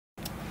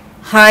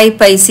Hi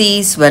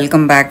Pisces,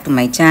 welcome back to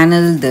my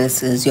channel.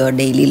 This is your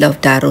daily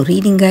love tarot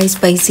reading, guys.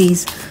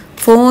 Pisces,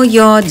 for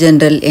your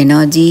general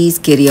energies,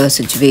 career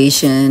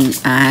situation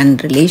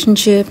and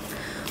relationship,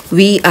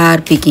 we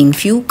are picking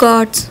few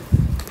cards.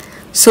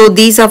 So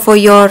these are for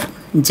your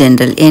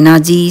general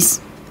energies.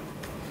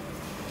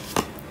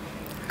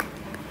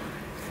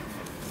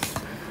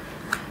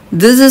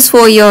 This is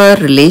for your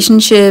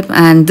relationship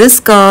and this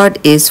card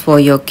is for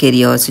your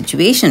career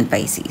situation,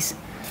 Pisces.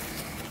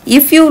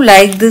 If you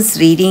like this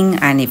reading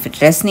and if it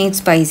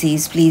resonates,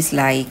 Pisces, please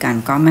like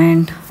and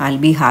comment. I'll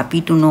be happy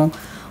to know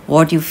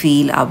what you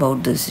feel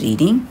about this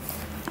reading.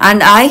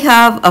 And I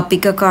have a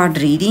pick a card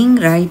reading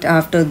right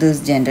after this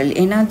general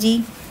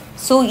energy.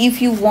 So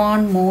if you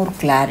want more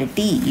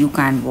clarity, you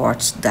can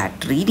watch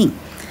that reading.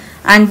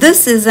 And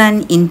this is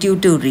an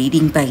intuitive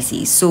reading,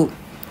 Pisces. So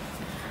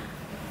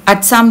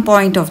at some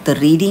point of the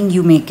reading,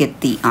 you may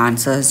get the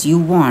answers you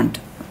want.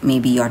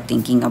 Maybe you're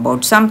thinking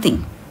about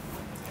something.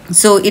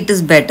 So it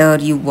is better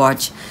you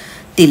watch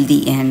till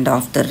the end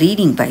of the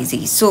reading,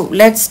 Pisces. So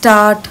let's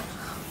start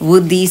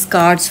with these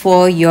cards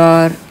for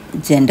your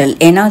general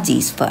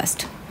energies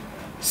first.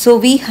 So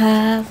we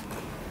have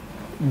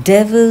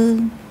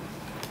Devil,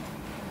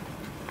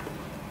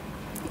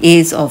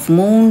 Ace of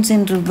Moons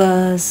in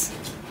reverse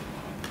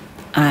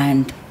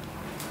and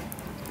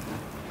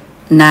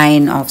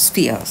Nine of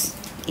Spheres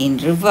in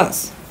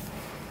reverse.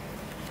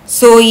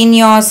 So in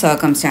your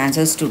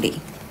circumstances today,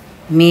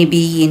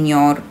 maybe in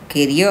your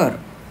career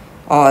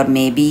or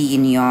maybe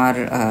in your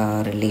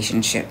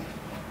relationship,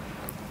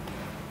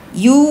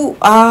 you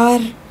are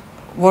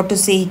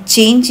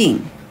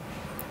changing.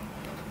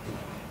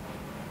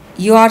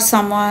 You are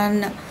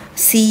someone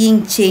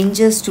seeing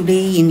changes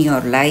today in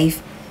your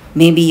life.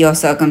 Maybe your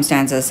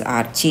circumstances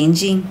are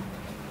changing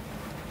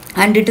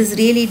and it is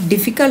really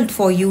difficult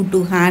for you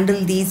to handle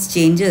these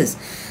changes.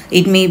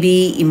 It may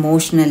be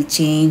emotional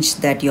change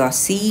that you are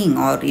seeing,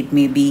 or it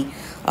may be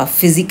a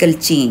physical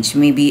change,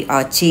 maybe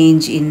a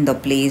change in the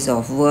place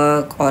of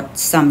work or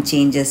some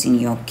changes in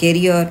your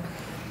career,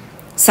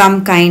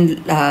 something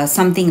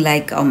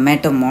like a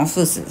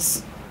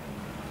metamorphosis,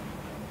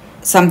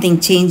 something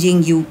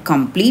changing you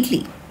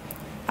completely.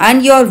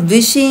 And you're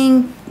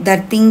wishing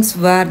that things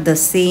were the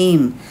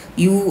same.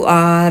 You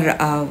are,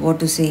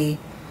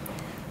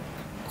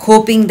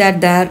 hoping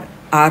that there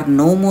are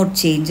no more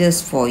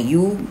changes for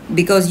you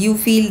because you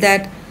feel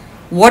that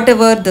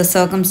whatever the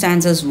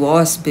circumstances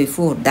was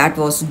before, that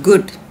was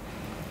good.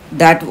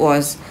 That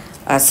was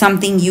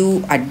something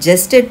you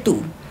adjusted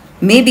to.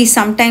 Maybe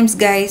sometimes,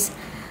 guys,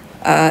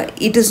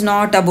 it is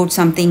not about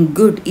something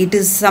good. It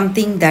is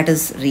something that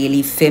is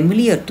really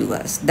familiar to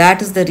us. That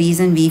is the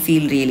reason we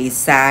feel really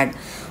sad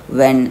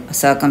when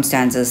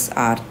circumstances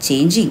are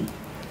changing.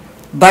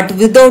 But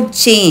without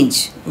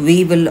change,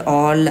 we will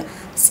all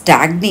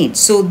stagnate.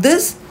 So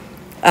these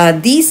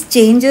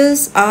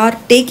changes are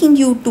taking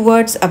you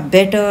towards a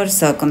better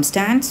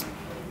circumstance.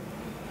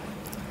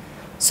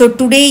 So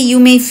today you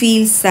may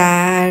feel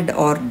sad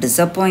or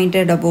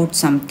disappointed about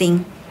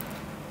something.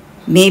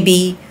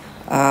 Maybe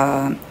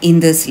in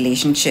this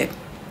relationship,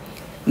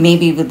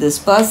 maybe with this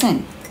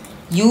person,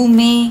 you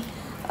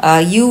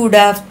would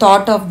have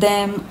thought of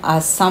them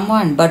as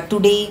someone, but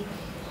today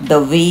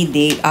the way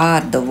they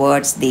are, the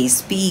words they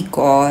speak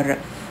or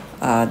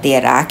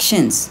their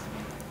actions,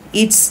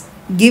 it's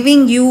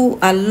giving you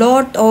a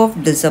lot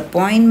of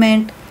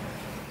disappointment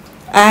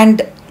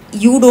and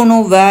you don't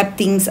know where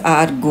things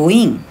are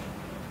going.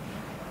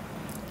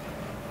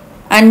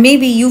 And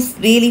maybe you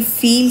really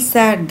feel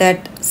sad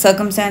that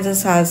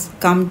circumstances has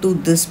come to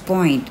this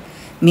point.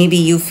 Maybe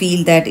you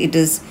feel that it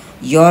is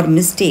your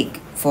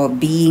mistake for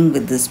being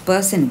with this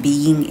person,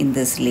 being in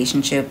this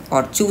relationship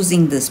or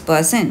choosing this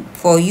person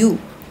for you.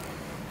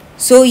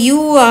 So you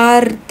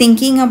are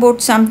thinking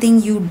about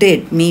something you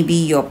did, maybe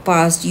your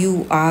past.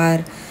 You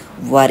are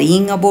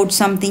worrying about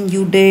something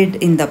you did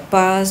in the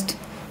past,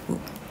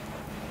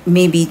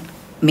 maybe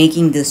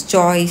making this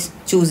choice,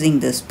 choosing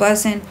this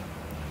person.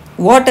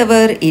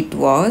 Whatever it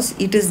was,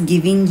 it is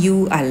giving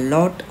you a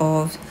lot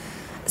of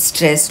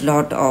stress,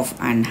 lot of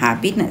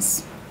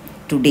unhappiness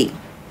today.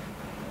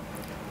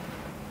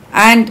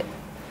 And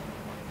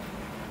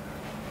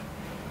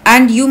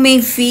you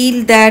may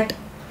feel that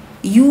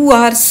you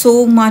are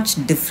so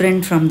much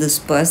different from this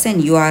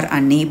person. You are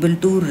unable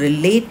to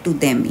relate to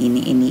them in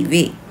any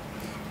way.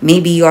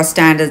 Maybe your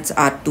standards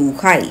are too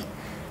high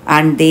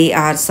and they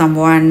are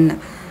someone,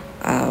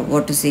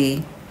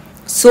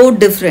 so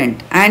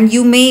different. And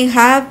you may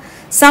have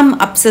some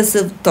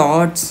obsessive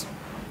thoughts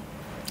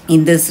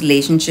in this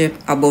relationship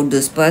about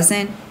this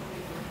person.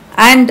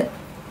 And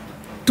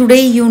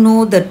today you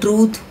know the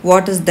truth,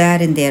 what is there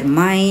in their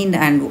mind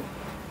and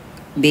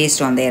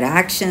based on their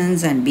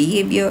actions and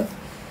behavior.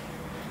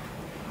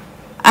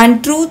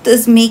 And truth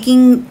is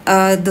making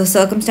the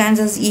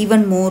circumstances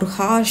even more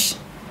harsh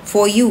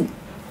for you.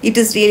 It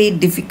is really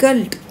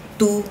difficult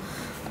to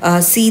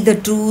see the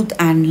truth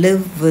and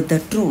live with the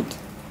truth.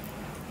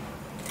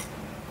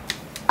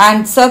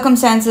 And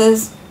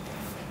circumstances,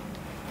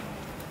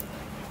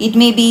 it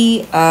may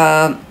be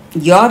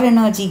your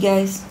energy,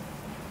 guys.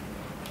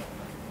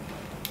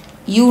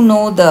 you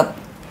know the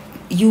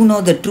you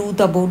know the truth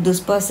about this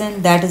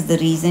person. That is the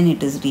reason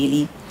it is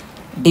really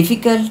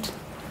difficult.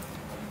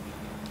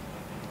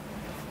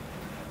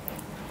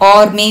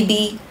 Or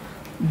maybe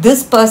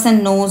this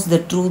person knows the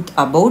truth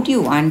about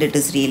you and it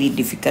is really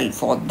difficult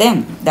for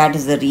them. That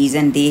is the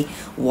reason they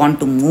want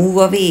to move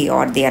away,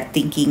 or they are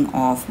thinking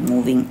of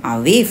moving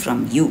away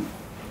from you,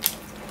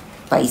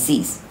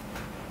 Pisces.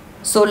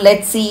 So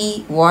let's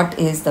see what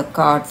is the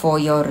card for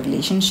your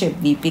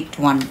relationship. We picked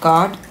one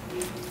card.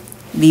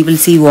 We will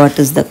see what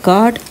is the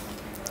card.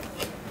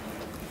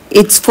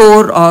 It's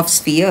Four of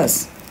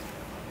Spheres.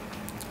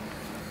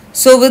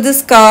 So with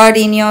this card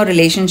in your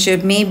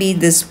relationship, maybe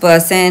this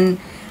person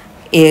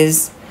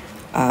is,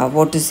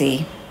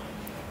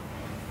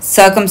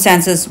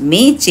 circumstances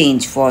may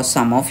change for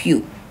some of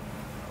you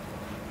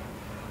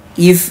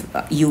if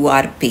you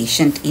are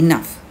patient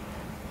enough.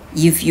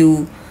 If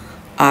you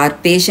are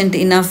patient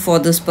enough for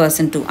this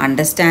person to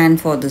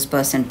understand, for this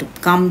person to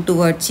come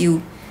towards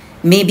you.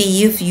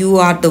 Maybe if you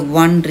are the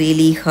one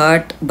really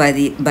hurt by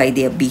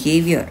their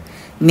behavior,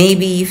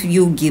 maybe if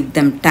you give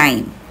them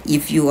time,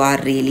 if you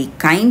are really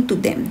kind to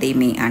them, they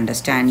may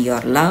understand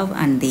your love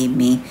and they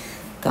may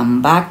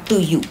come back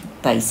to you,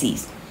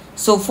 Pisces.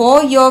 So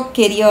for your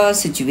career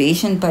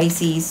situation,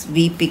 Pisces,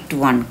 we picked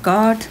one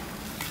card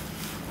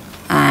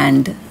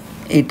and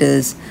it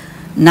is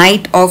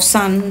Knight of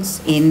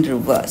Suns in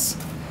reverse.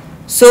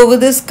 So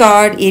with this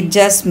card, it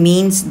just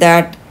means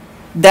that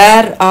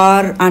there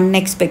are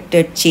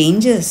unexpected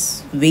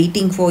changes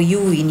waiting for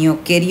you in your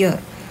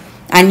career.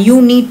 And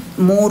you need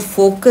more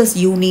focus,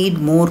 you need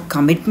more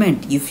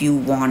commitment if you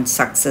want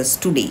success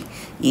today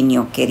in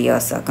your career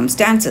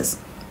circumstances,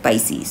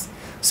 Pisces.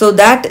 So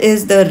that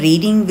is the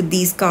reading with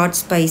these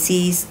cards,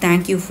 Pisces.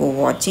 Thank you for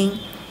watching.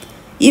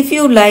 If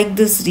you like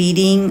this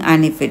reading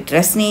and if it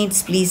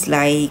resonates, please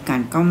like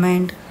and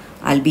comment.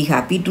 I'll be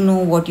happy to know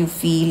what you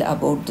feel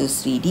about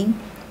this reading.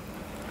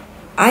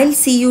 I'll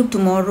see you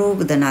tomorrow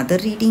with another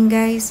reading,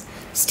 guys.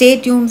 Stay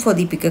tuned for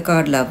the pick a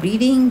card love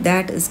reading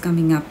that is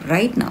coming up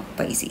right now,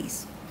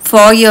 Pisces.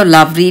 For your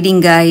love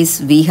reading,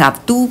 guys, we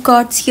have two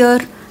cards here.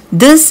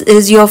 This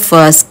is your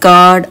first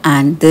card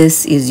and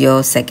this is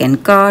your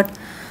second card.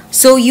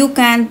 So you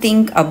can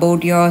think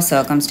about your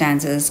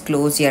circumstances,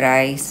 close your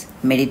eyes,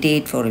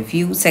 meditate for a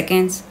few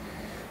seconds.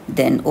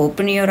 Then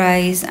open your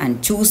eyes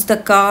and choose the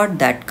card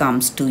that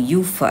comes to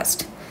you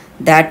first.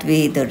 That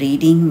way the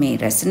reading may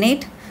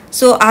resonate.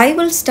 So I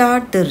will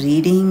start the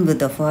reading with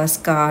the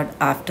first card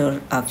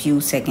after a few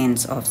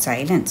seconds of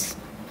silence.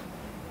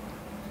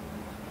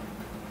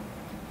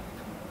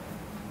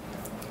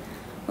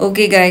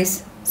 Okay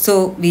guys,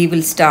 so we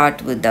will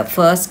start with the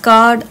first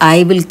card.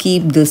 I will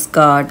keep this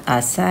card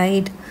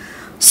aside.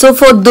 So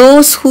for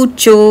those who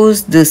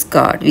chose this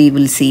card, we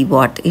will see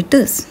what it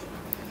is.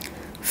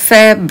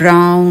 Fair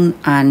brown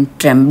and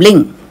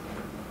trembling.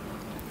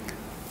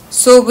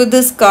 So with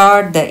this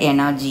card, the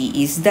energy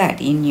is that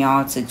in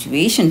your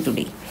situation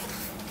today,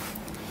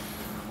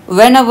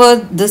 whenever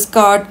this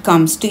card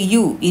comes to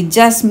you, it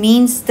just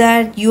means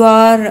that you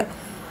are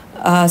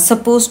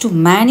supposed to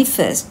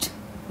manifest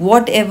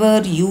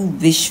whatever you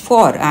wish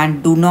for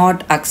and do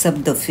not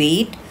accept the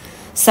fate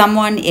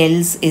someone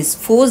else is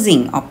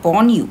forcing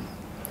upon you.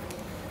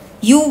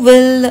 You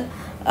will,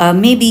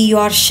 maybe you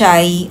are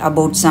shy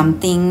about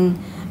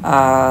something,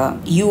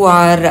 you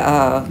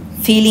are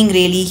feeling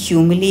really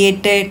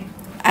humiliated,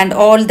 and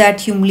all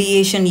that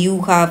humiliation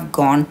you have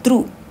gone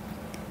through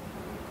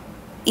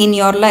in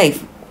your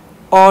life,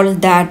 all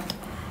that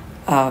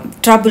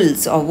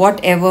troubles or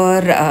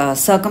whatever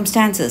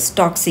circumstances,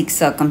 toxic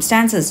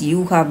circumstances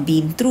you have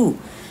been through,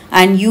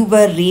 and you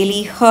were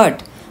really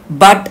hurt.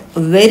 But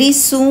very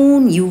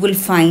soon you will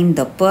find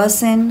the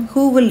person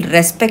who will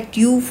respect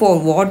you for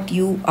what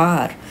you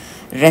are,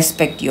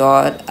 respect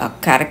your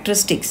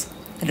characteristics,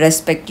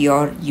 respect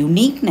your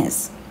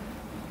uniqueness.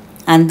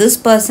 And this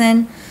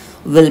person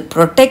will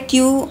protect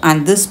you,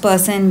 and this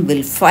person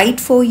will fight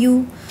for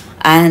you,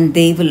 and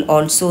they will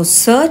also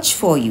search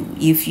for you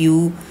if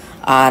you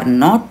are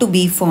not to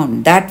be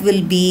found. That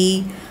will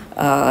be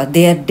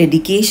their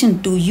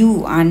dedication to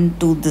you and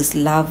to this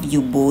love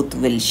you both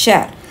will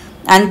share.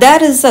 And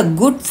there is a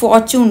good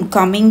fortune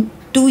coming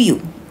to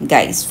you,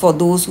 guys, for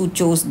those who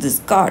chose this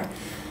card.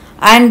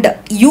 And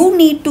you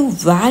need to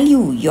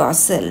value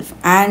yourself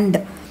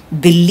and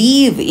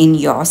believe in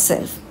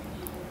yourself,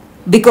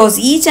 because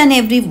each and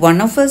every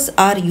one of us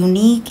are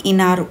unique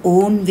in our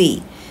own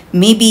way.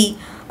 Maybe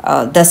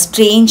the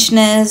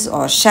strangeness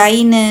or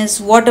shyness,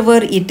 whatever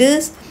it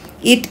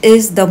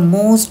is the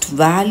most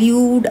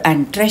valued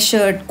and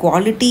treasured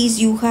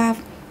qualities you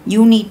have.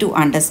 You need to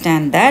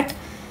understand that.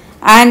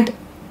 And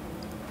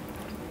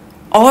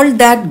all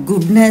that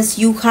goodness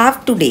you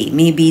have today,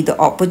 maybe the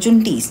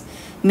opportunities,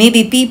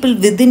 maybe people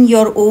within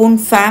your own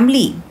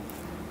family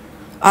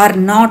are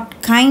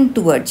not kind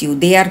towards you.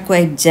 They are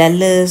quite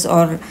jealous,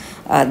 or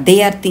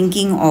they are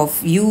thinking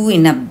of you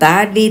in a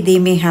bad way. They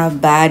may have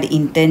bad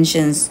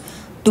intentions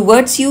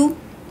towards you.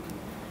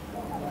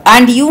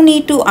 And you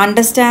need to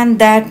understand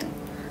that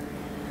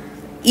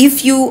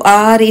if you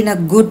are in a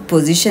good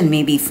position,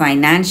 maybe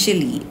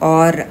financially,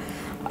 or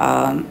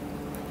um,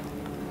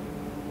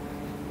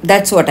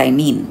 that's what I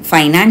mean.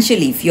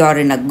 Financially, if you are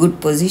in a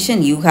good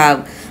position, you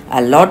have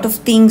a lot of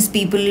things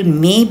people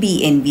may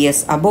be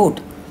envious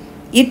about.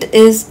 It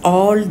is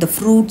all the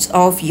fruits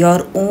of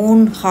your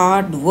own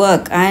hard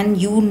work,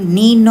 and you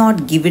need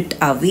not give it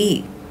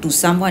away to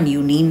someone.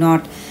 You need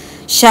not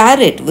share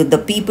it with the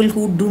people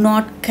who do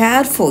not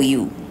care for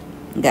you,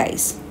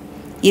 guys.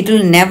 It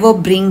will never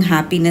bring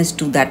happiness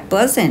to that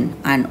person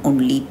and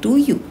only to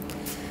you.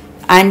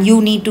 And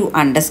you need to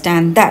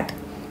understand that.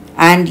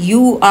 And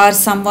you are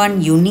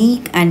someone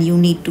unique, and you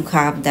need to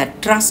have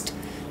that trust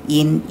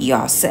in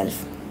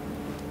yourself.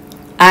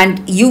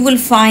 And you will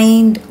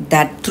find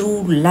that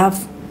true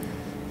love,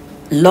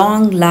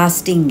 long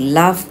lasting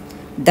love,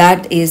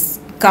 that is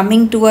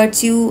coming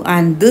towards you,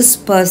 and this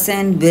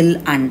person will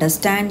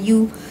understand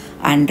you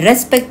and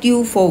respect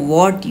you for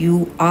what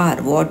you are,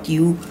 what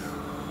you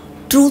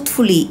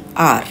truthfully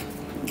are,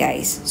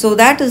 guys. So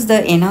that is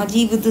the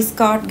energy with this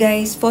card,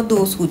 guys, for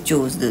those who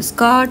chose this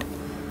card.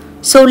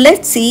 So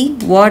let's see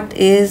what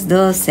is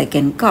the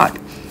second card.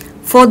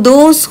 For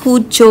those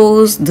who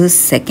chose this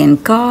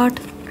second card,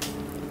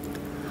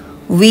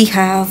 we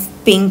have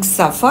Pink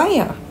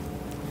Sapphire.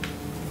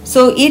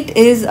 So it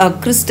is a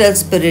crystal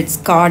spirits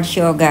card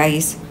here,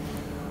 guys.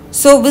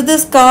 So with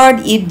this card,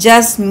 it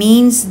just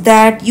means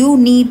that you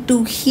need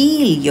to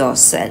heal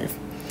yourself.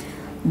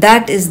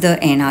 That is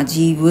the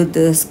energy with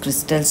this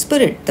crystal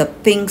spirit, the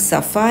Pink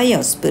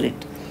Sapphire spirit.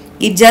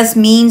 It just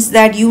means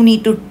that you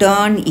need to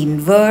turn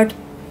inward,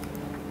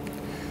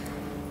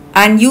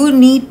 and you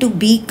need to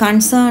be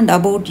concerned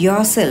about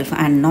yourself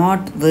and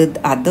not with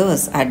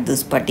others at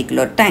this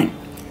particular time.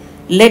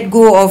 Let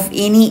go of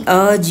any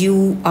urge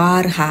you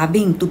are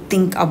having to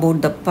think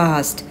about the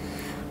past,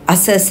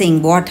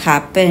 assessing what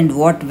happened,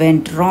 what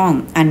went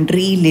wrong, and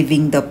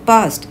reliving the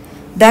past.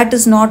 That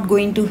is not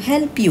going to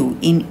help you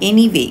in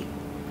any way.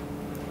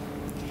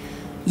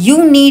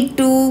 You need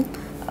to,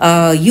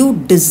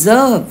 you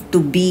deserve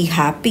to be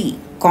happy,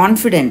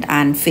 confident,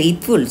 and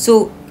faithful.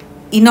 So,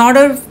 in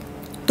order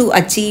to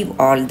achieve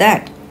all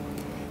that,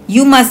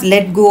 you must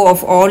let go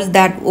of all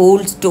that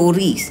old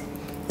stories.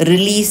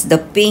 Release the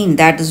pain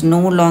that is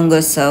no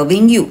longer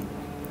serving you.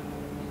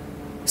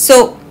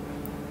 So,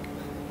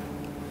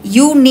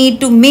 you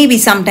need to, maybe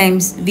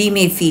sometimes we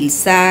may feel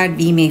sad,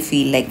 we may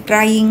feel like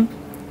crying.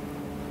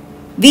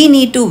 We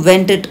need to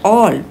vent it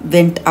all,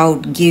 vent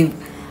out,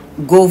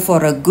 go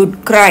for a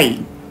good cry.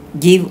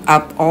 Give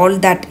up all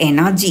that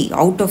energy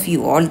out of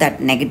you, all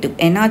that negative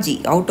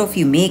energy out of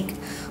you. Make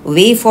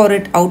way for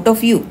it out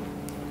of you.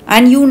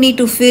 And you need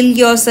to fill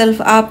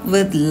yourself up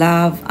with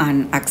love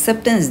and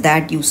acceptance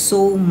that you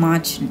so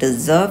much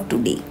deserve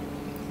today.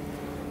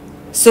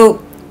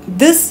 So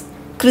this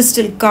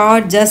crystal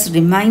card just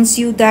reminds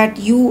you that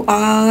you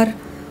are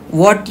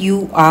what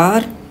you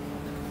are,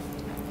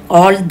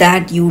 all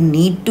that you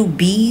need to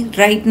be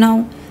right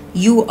now.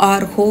 You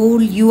are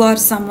whole, you are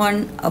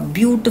someone, a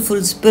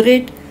beautiful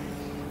spirit,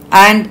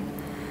 and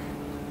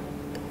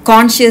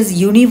conscious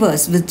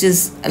universe which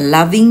is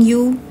loving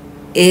you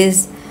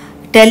is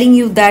telling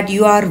you that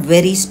you are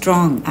very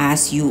strong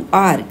as you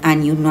are,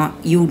 and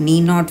you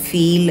need not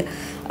feel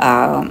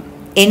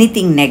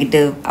anything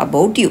negative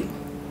about you.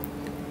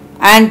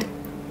 And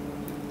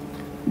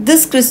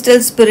this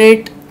crystal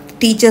spirit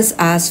teaches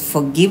us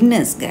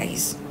forgiveness,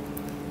 guys.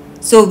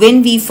 So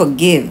when we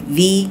forgive,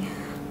 we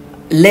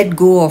let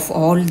go of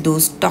all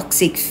those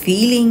toxic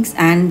feelings,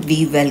 and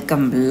we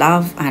welcome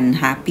love and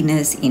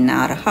happiness in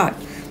our heart.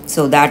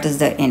 So that is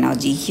the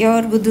energy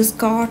here with this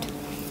card.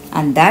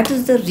 And that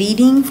is the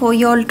reading for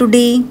y'all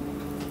today.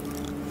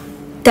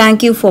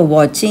 Thank you for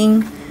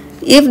watching.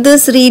 If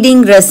this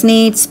reading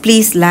resonates,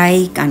 please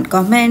like and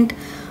comment.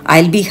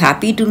 I'll be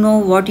happy to know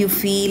what you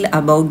feel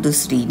about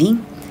this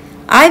reading.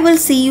 I will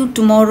see you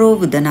tomorrow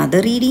with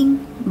another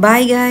reading.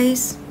 Bye,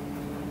 guys.